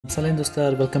Salim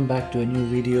Dostar, welcome back to a new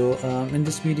video. In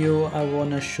this video I want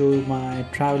to show my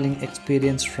traveling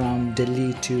experience from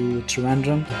Delhi to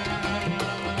Trivandrum.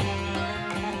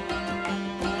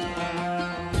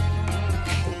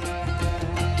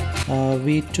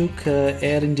 We took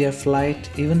Air India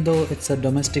flight. Even though it's a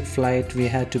domestic flight, we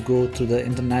had to go through the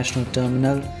international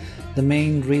terminal. The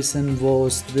main reason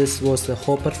was this was a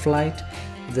hopper flight.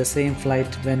 The same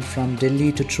flight went from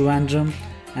Delhi to Trivandrum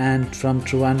and from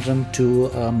Trivandrum to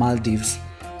Maldives.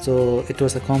 So it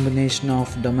was a combination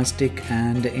of domestic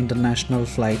and international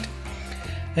flight.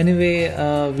 Anyway,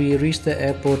 we reached the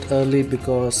airport early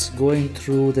because going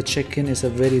through the check-in is a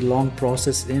very long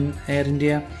process in Air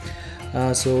India.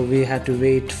 So we had to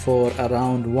wait for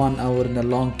around 1 hour in a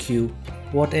long queue.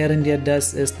 What Air India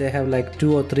does is they have like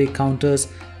 2 or 3 counters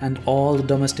and all the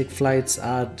domestic flights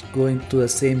are going to the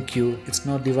same queue. It's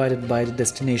not divided by the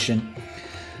destination.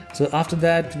 So after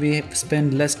that we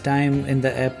spent less time in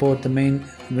the airport. The main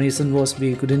reason was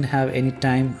we couldn't have any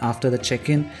time after the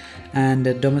check-in, and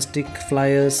domestic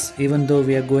flyers, even though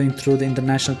we are going through the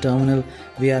international terminal,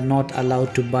 we are not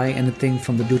allowed to buy anything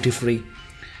from the duty free.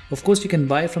 Of course you can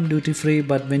buy from duty free,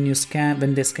 but when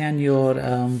they scan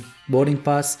your boarding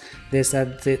pass, they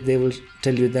will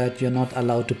tell you that you're not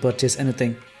allowed to purchase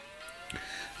anything.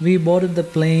 We boarded the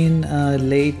plane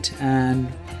late, and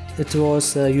it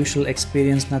was a usual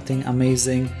experience, nothing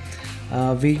amazing.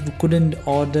 We couldn't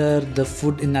order the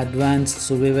food in advance,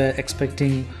 so we were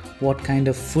expecting what kind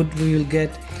of food we will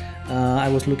get. I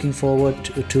was looking forward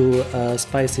to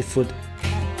spicy food.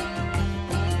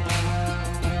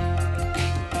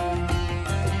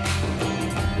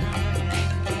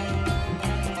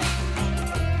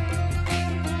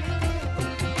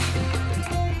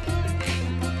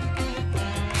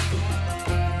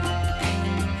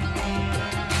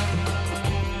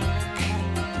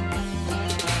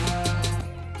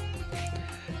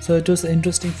 So it was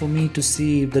interesting for me to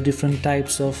see the different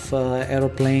types of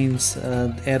aeroplanes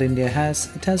Air India has.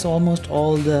 It has almost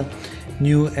all the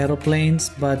new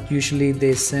aeroplanes, but usually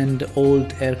they send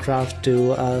old aircraft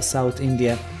to South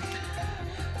India.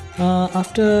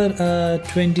 After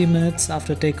 20 minutes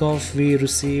after takeoff, we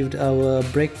received our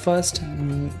breakfast.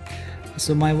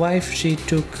 So my wife, she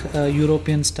took a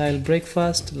European style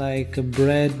breakfast like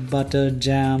bread, butter,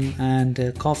 jam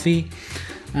and coffee.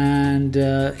 And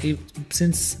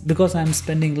because I'm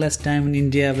spending less time in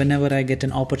India, whenever I get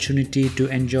an opportunity to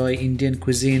enjoy Indian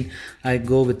cuisine, I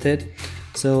go with it.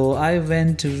 So I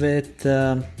went with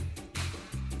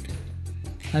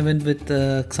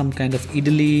some kind of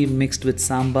idli mixed with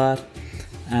sambar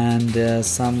and it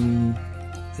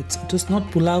was not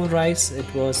pulao rice,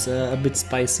 it was a bit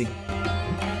spicy.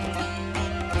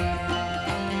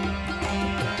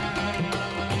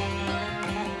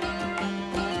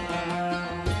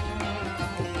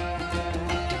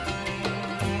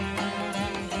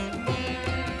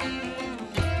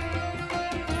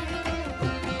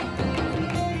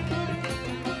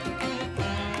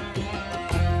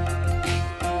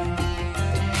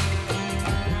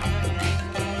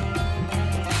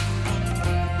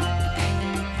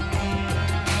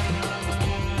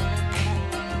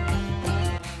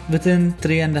 Within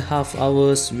 3.5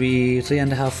 hours,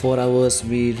 4 hours,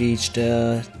 we reached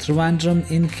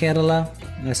Trivandrum in Kerala.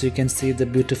 As you can see, the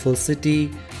beautiful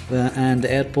city, and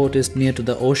the airport is near to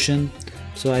the ocean.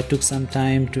 So I took some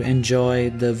time to enjoy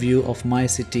the view of my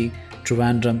city,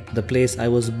 Trivandrum, the place I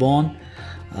was born.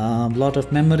 Lot of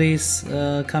memories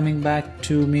coming back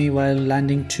to me while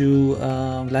landing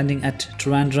at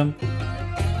Trivandrum.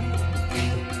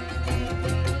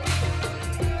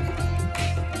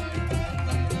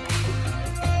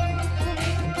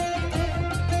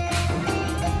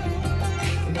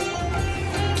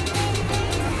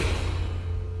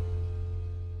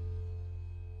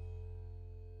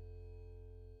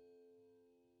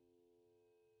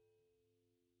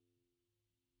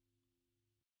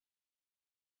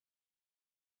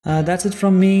 That's it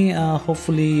from me.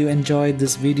 Hopefully you enjoyed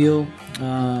this video.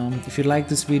 If you like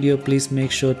this video, please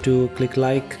make sure to click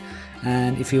like,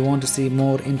 and if you want to see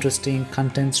more interesting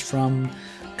contents from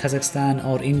Kazakhstan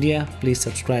or India, please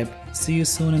subscribe. See you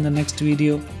soon in the next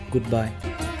video. Goodbye.